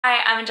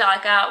Hi, I'm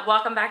Angelica.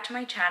 Welcome back to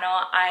my channel.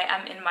 I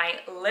am in my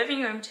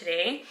living room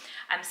today.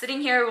 I'm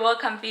sitting here real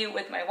comfy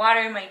with my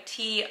water, my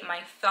tea, my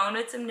phone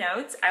with some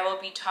notes. I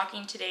will be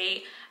talking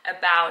today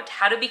about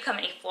how to become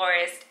a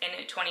florist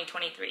in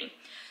 2023.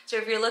 So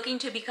if you're looking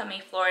to become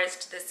a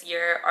florist this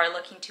year or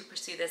looking to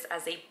pursue this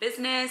as a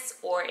business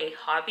or a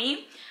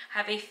hobby, I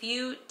have a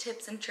few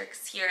tips and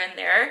tricks here and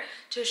there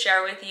to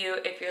share with you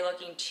if you're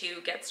looking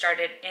to get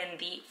started in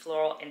the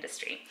floral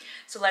industry.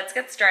 So let's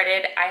get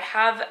started. I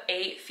have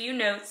a few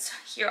notes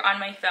here on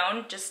my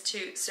phone just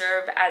to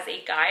serve as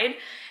a guide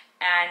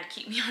and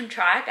keep me on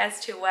track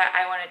as to what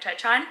I want to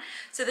touch on.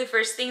 So the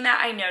first thing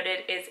that I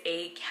noted is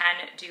a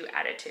can-do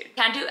attitude.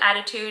 Can-do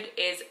attitude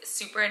is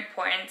super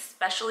important,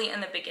 especially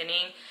in the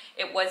beginning.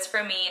 It was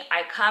for me.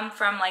 I come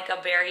from like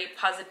a very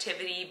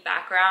positivity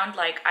background.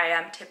 Like I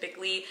am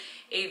typically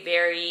a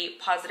very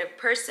positive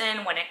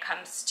person when it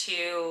comes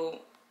to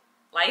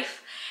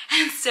life.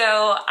 And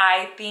so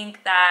I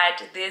think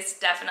that this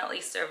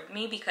definitely served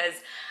me because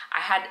I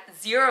had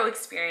zero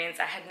experience.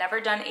 I had never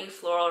done a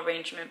floral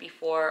arrangement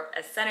before,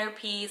 a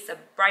centerpiece, a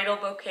bridal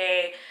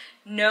bouquet,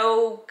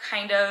 no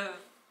kind of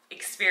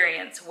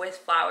experience with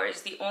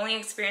flowers. The only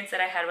experience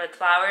that I had with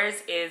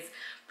flowers is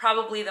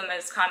probably the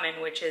most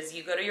common, which is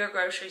you go to your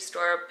grocery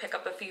store, pick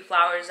up a few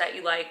flowers that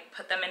you like,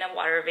 put them in a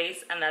water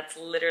vase, and that's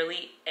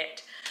literally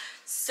it.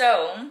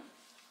 So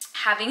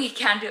having a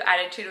can-do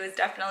attitude was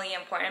definitely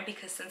important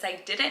because since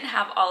I didn't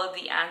have all of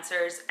the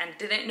answers and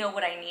didn't know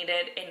what I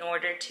needed in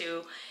order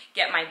to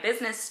get my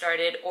business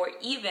started or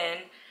even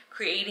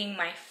creating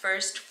my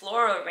first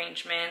floral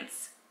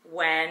arrangements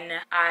when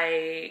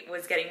I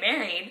was getting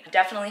married, I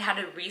definitely had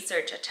to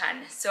research a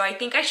ton. So I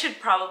think I should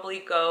probably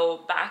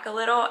go back a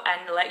little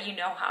and let you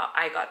know how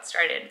I got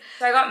started.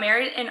 So I got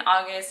married in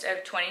August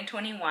of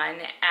 2021,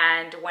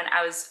 and when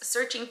I was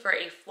searching for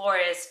a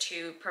florist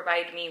to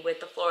provide me with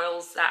the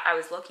florals that I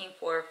was looking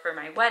for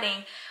my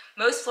wedding,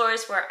 most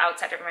florists were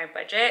outside of my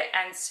budget,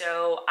 and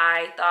so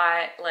I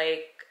thought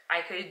like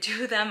I could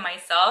do them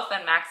myself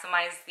and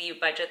maximize the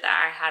budget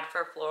that I had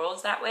for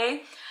florals that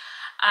way.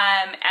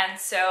 And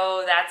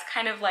so that's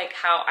kind of like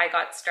how I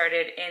got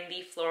started in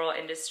the floral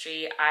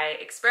industry. I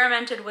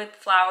experimented with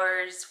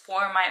flowers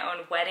for my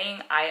own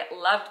wedding. I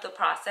loved the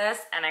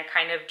process and I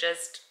kind of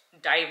just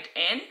dived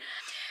in.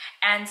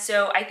 And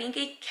so I think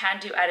a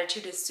can-do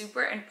attitude is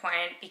super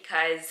important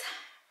because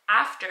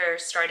after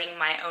starting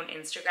my own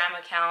Instagram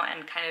account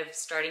and kind of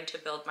starting to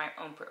build my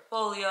own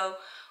portfolio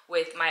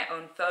with my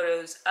own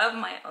photos of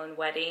my own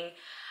wedding,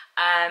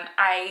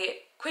 I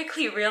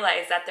quickly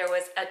realized that there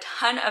was a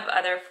ton of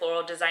other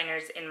floral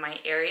designers in my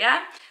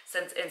area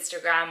since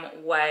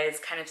Instagram was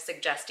kind of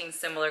suggesting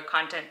similar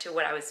content to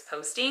what I was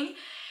posting.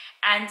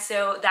 And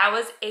so that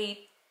was a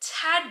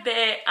tad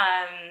bit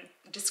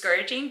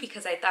discouraging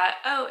because I thought,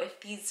 oh, if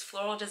these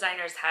floral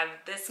designers have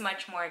this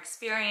much more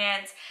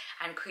experience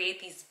and create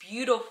these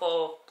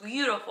beautiful,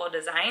 beautiful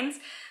designs,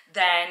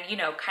 then, you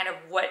know, kind of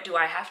what do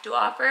I have to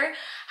offer?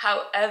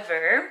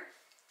 However,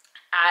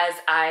 as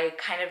I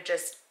kind of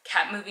just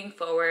kept moving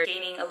forward,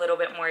 gaining a little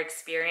bit more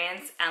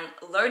experience and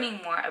learning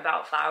more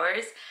about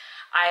flowers,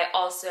 I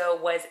also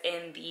was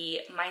in the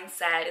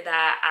mindset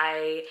that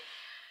I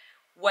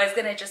was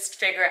gonna just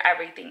figure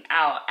everything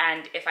out.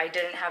 And if I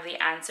didn't have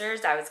the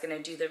answers, I was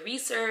gonna do the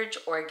research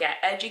or get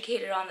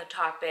educated on the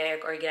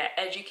topic or get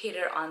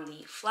educated on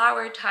the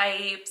flower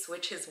types,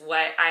 which is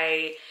what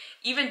I,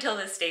 even till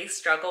this day,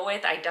 struggle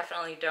with. I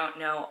definitely don't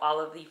know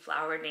all of the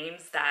flower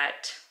names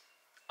that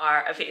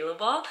are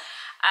available.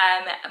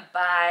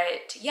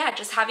 But yeah,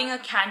 just having a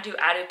can-do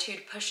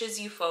attitude pushes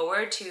you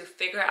forward to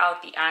figure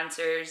out the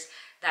answers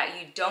that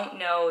you don't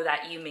know,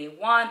 that you may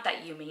want,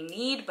 that you may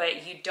need,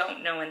 but you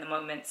don't know in the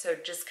moment. So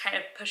just kind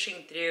of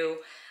pushing through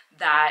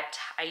that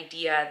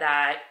idea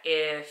that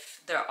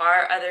if there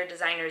are other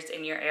designers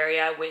in your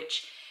area,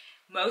 which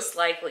most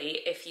likely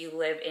if you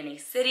live in a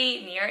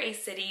city, near a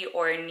city,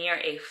 or near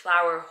a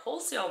flower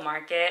wholesale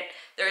market,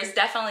 there is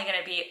definitely going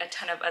to be a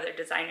ton of other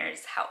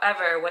designers.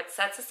 However, what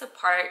sets us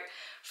apart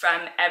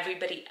from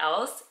everybody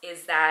else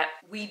is that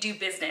we do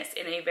business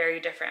in a very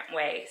different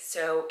way.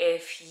 So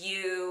if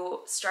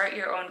you start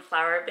your own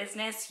flower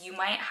business, you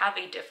might have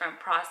a different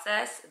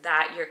process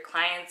that your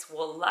clients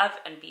will love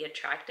and be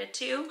attracted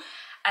to,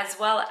 as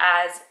well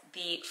as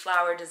the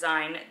flower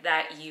design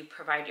that you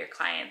provide your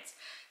clients.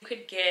 You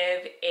could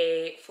give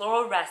a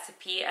floral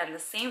recipe and the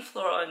same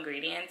floral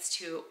ingredients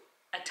to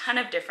a ton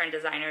of different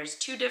designers,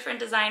 2 different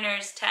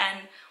designers, 10,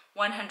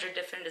 100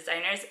 different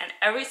designers, and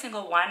every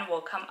single one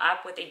will come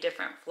up with a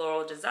different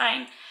floral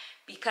design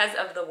because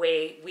of the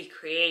way we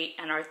create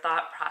and our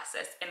thought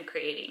process in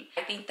creating.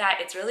 I think that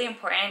it's really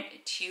important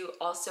to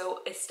also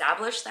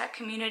establish that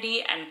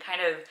community and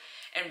kind of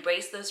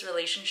embrace those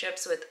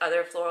relationships with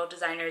other floral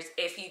designers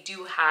if you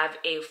do have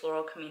a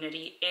floral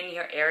community in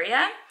your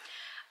area.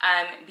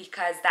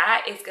 Because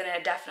that is going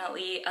to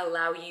definitely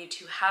allow you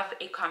to have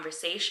a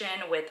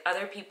conversation with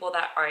other people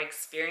that are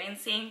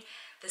experiencing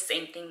the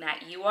same thing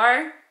that you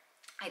are.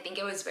 I think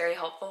it was very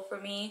helpful for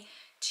me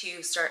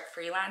to start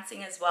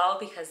freelancing as well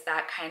because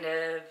that kind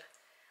of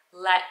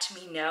let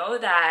me know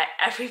that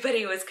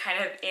everybody was kind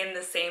of in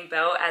the same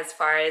boat as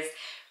far as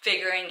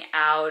figuring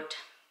out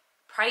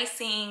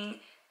pricing,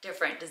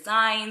 different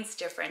designs,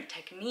 different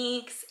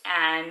techniques,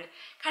 and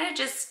kind of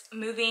just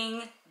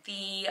moving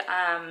the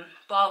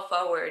ball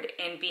forward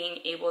in being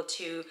able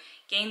to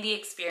gain the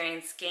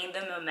experience, gain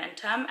the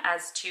momentum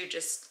as to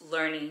just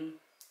learning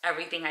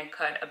everything I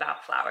could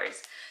about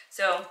flowers.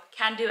 So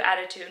can-do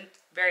attitude,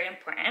 very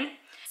important.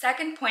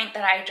 Second point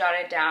that I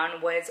jotted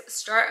down was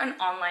start an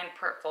online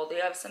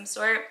portfolio of some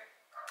sort.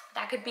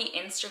 That could be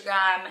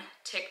Instagram,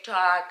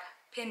 TikTok,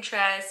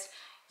 Pinterest,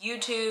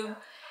 YouTube,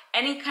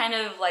 any kind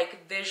of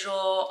like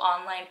visual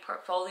online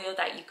portfolio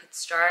that you could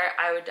start.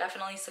 I would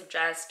definitely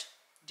suggest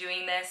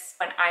doing this.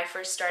 When I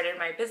first started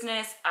my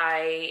business,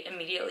 I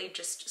immediately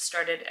just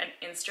started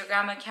an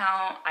Instagram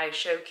account. I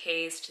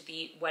showcased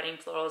the wedding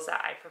florals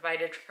that I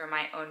provided for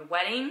my own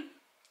wedding.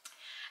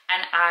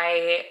 And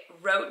I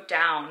wrote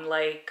down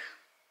like,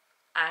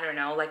 I don't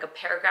know, like a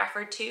paragraph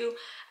or two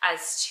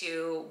as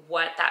to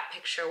what that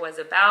picture was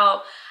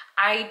about.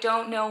 I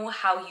don't know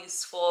how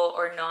useful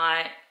or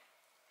not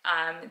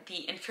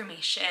the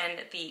information,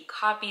 the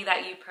copy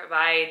that you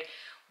provide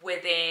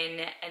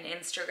within an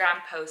Instagram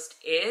post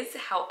is.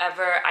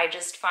 However, I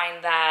just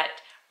find that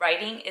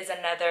writing is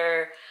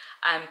another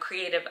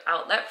creative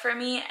outlet for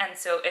me, and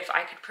so if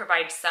I could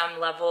provide some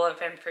level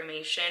of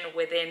information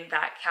within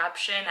that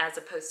caption as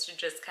opposed to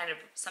just kind of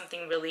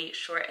something really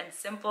short and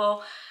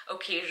simple,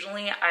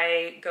 occasionally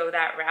I go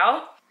that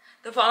route.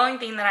 The following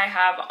thing that I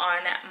have on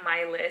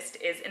my list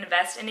is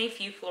invest in a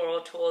few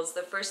floral tools.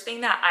 The first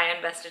thing that I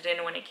invested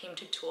in when it came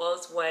to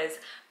tools was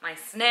my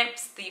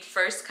snips. The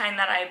first kind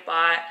that I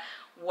bought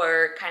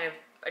were kind of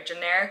a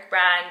generic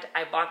brand.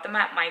 I bought them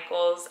at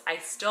Michael's. I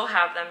still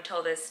have them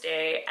till this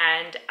day,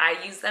 and I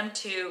use them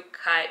to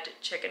cut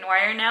chicken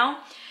wire now.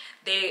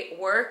 They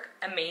work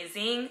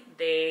amazing.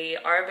 They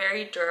are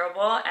very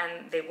durable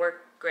and they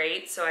work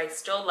great, so I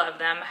still love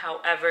them.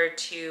 However,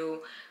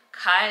 to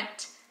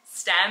cut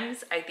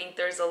stems, I think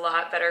there's a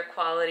lot better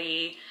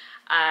quality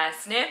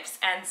snips,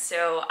 and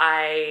so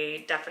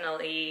I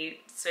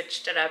definitely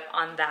switched it up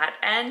on that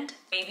end.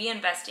 Maybe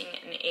investing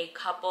in a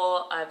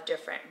couple of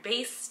different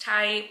base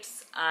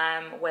types,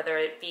 whether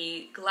it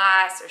be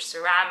glass or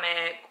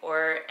ceramic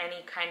or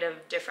any kind of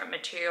different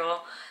material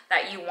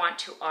that you want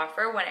to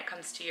offer when it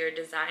comes to your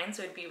designs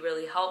would be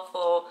really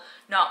helpful,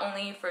 not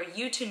only for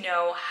you to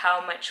know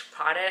how much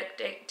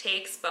product it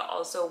takes, but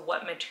also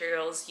what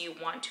materials you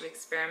want to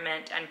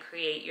experiment and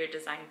create your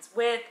designs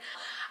with.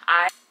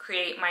 I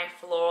create my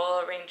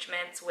floral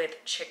arrangements with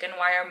chicken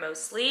wire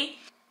mostly.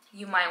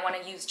 You might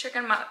want to use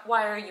chicken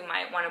wire, you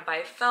might want to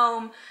buy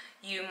foam,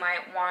 you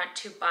might want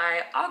to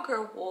buy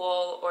auger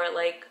wool, or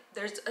like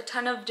there's a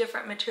ton of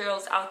different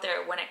materials out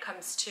there when it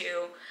comes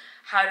to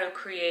how to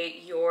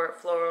create your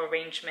floral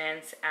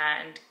arrangements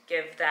and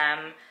give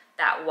them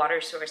that water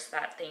source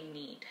that they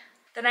need.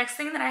 The next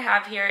thing that I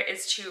have here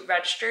is to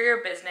register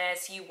your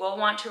business. You will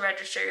want to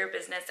register your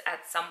business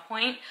at some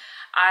point.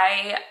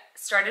 I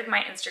started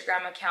my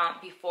Instagram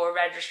account before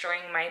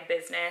registering my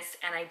business,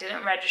 and I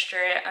didn't register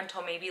it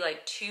until maybe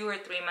like 2 or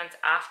 3 months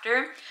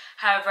after.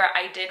 However,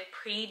 I did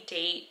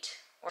predate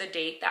the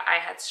date that I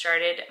had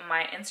started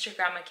my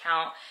Instagram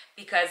account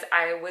because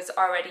I was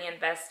already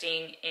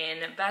investing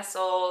in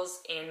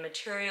vessels, in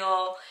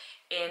material,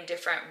 in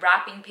different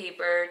wrapping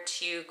paper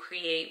to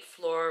create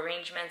floral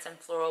arrangements and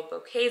floral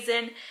bouquets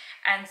in.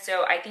 And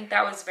so I think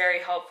that was very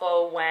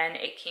helpful when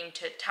it came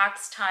to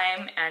tax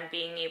time and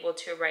being able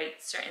to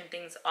write certain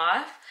things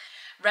off.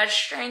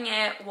 Registering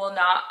it will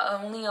not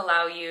only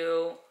allow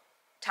you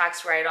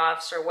tax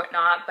write-offs or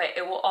whatnot, but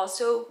it will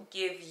also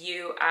give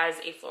you as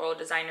a floral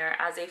designer,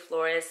 as a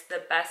florist,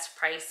 the best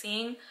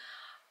pricing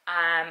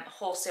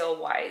wholesale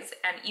wise.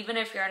 And even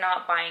if you're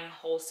not buying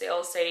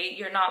wholesale, say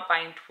you're not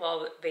buying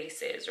 12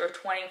 vases or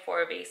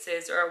 24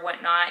 vases or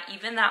whatnot,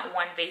 even that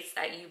one vase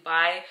that you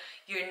buy,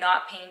 you're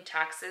not paying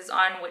taxes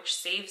on, which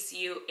saves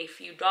you a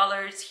few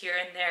dollars here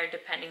and there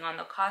depending on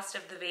the cost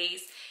of the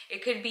vase.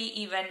 It could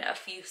be even a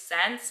few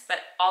cents, but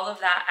all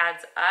of that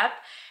adds up.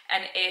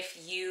 And if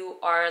you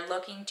are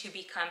looking to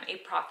become a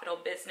profitable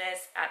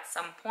business at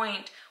some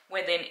point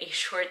within a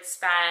short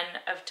span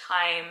of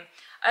time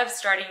of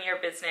starting your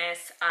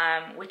business,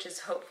 which is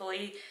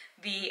hopefully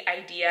the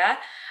idea,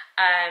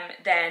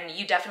 then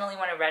you definitely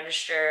want to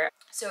register.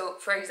 So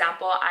for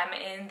example, I'm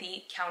in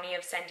the county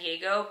of San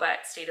Diego,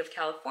 but state of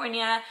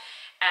California.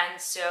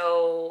 And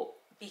so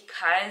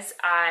because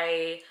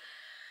I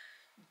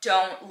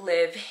don't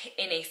live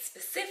in a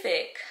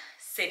specific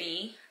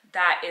city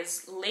that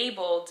is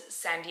labeled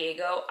San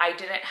Diego, I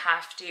didn't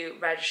have to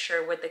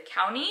register with the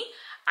county.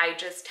 I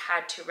just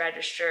had to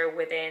register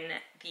within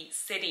the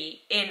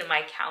city in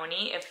my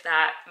county, if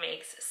that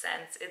makes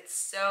sense. It's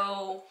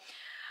so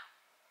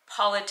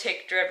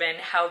politic driven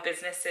how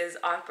businesses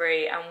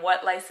operate and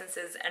what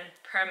licenses and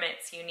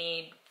permits you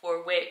need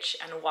for which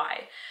and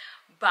why.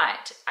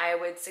 But I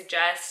would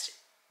suggest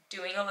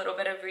doing a little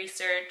bit of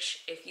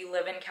research. If you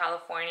live in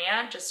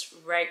California, just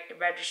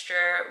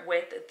register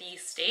with the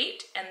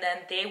state, and then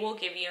they will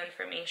give you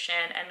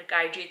information and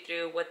guide you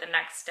through what the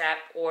next step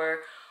or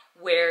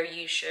where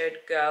you should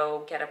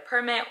go get a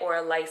permit or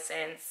a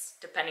license,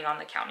 depending on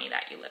the county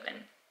that you live in.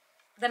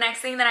 The next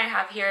thing that I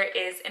have here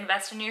is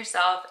invest in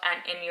yourself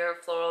and in your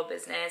floral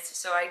business.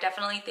 So I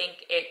definitely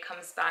think it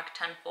comes back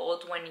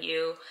tenfold when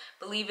you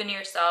believe in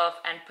yourself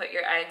and put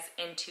your eggs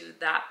into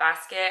that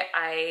basket.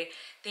 I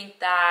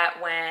think that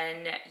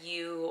when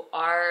you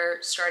are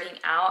starting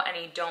out and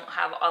you don't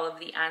have all of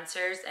the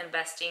answers,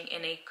 investing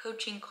in a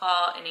coaching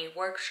call, in a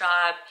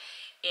workshop,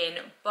 in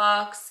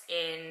books,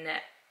 in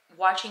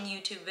watching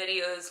YouTube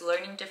videos,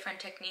 learning different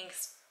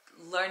techniques,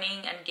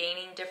 learning and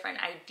gaining different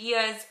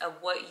ideas of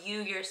what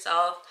you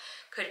yourself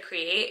could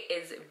create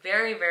is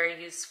very,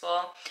 very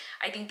useful.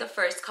 I think the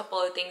first couple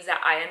of things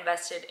that I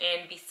invested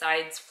in,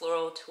 besides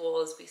floral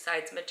tools,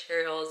 besides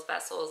materials,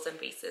 vessels and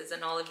vases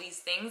and all of these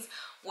things,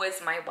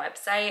 was my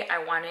website.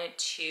 I wanted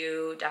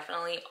to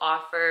definitely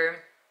offer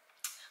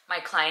my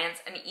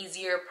clients an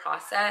easier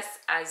process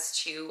as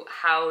to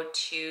how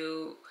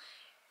to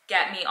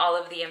get me all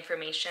of the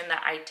information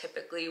that I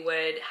typically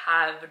would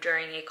have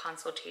during a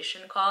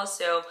consultation call.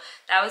 So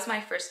that was my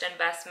first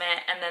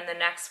investment. And then the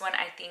next one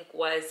I think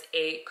was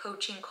a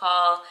coaching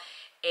call,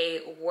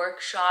 a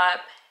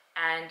workshop,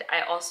 and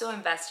I also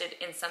invested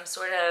in some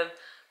sort of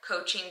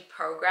coaching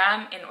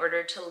program in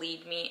order to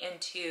lead me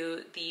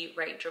into the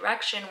right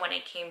direction when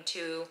it came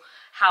to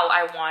how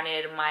I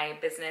wanted my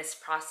business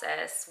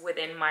process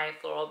within my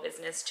floral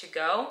business to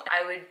go.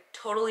 I would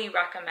totally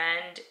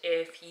recommend,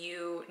 if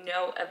you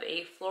know of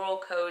a floral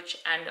coach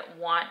and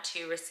want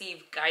to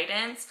receive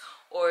guidance,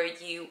 or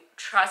you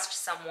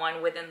trust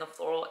someone within the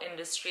floral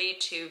industry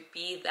to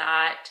be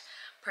that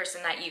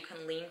person that you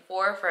can lean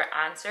for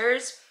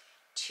answers,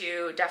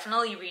 to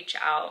definitely reach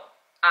out.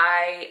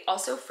 I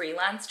also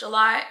freelanced a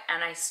lot,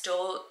 and I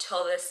still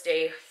till this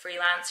day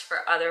freelance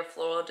for other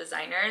floral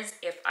designers.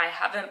 If I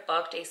haven't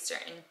booked a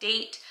certain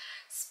date,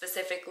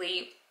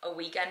 specifically a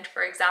weekend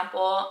for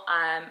example,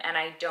 and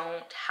I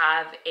don't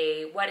have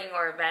a wedding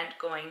or event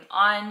going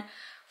on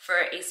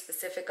for a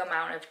specific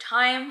amount of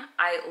time,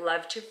 I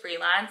love to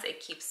freelance.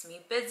 It keeps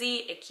me busy,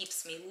 it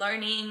keeps me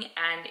learning,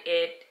 and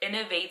it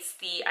innovates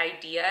the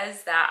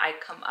ideas that I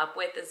come up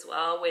with as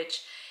well,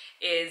 which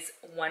is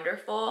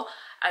wonderful,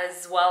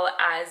 as well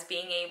as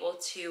being able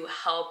to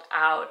help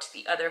out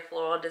the other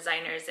floral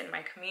designers in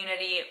my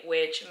community,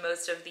 which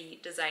most of the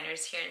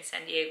designers here in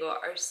San Diego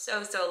are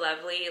so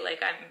lovely.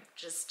 Like, I'm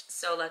just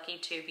so lucky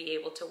to be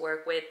able to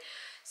work with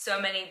so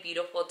many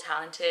beautiful,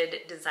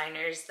 talented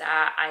designers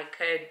that I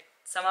could,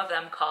 some of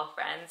them, call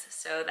friends.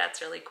 So that's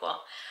really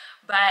cool.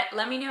 But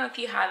let me know if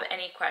you have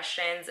any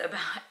questions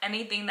about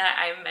anything that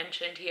I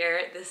mentioned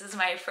here. This is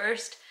my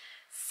first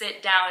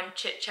sit down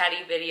chit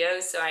chatty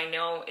video, so I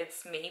know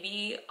it's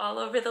maybe all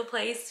over the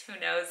place. Who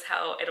knows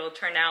how it'll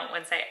turn out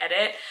once I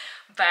edit,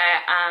 but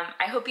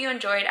I hope you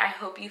enjoyed. I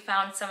hope you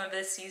found some of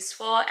this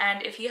useful,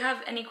 and if you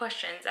have any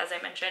questions, as I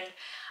mentioned,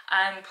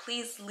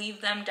 please leave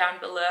them down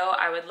below.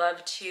 I would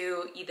love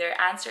to either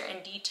answer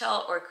in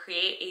detail or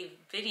create a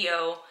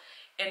video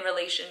in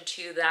relation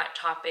to that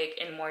topic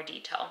in more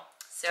detail.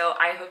 So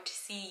I hope to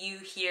see you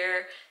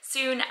here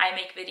soon. I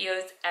make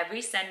videos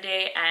every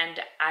Sunday,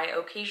 and I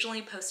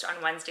occasionally post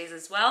on Wednesdays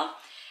as well.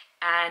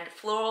 And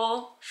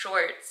floral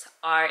shorts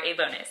are a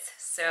bonus.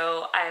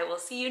 So I will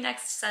see you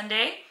next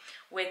Sunday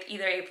with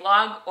either a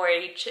vlog or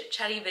a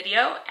chit-chatty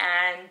video,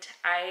 and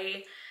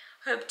I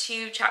hope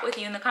to chat with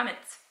you in the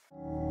comments.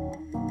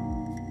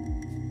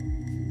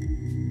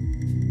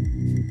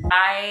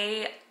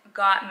 I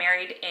got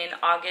married in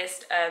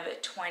August of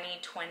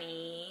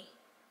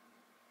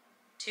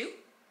 2022.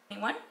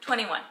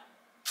 21.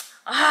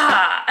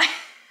 Ah.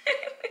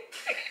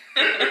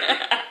 Don't even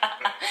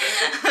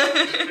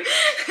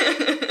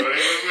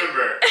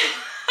remember.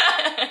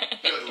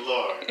 Good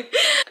Lord.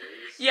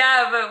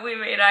 Yeah, but we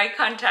made eye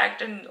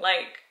contact and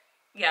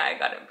yeah, I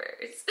got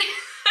embarrassed. It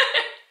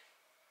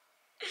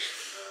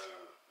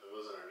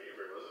wasn't our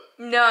neighbor, was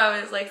it? No,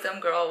 it was like some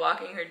girl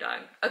walking her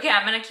dog. Okay,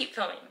 I'm gonna keep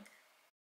filming.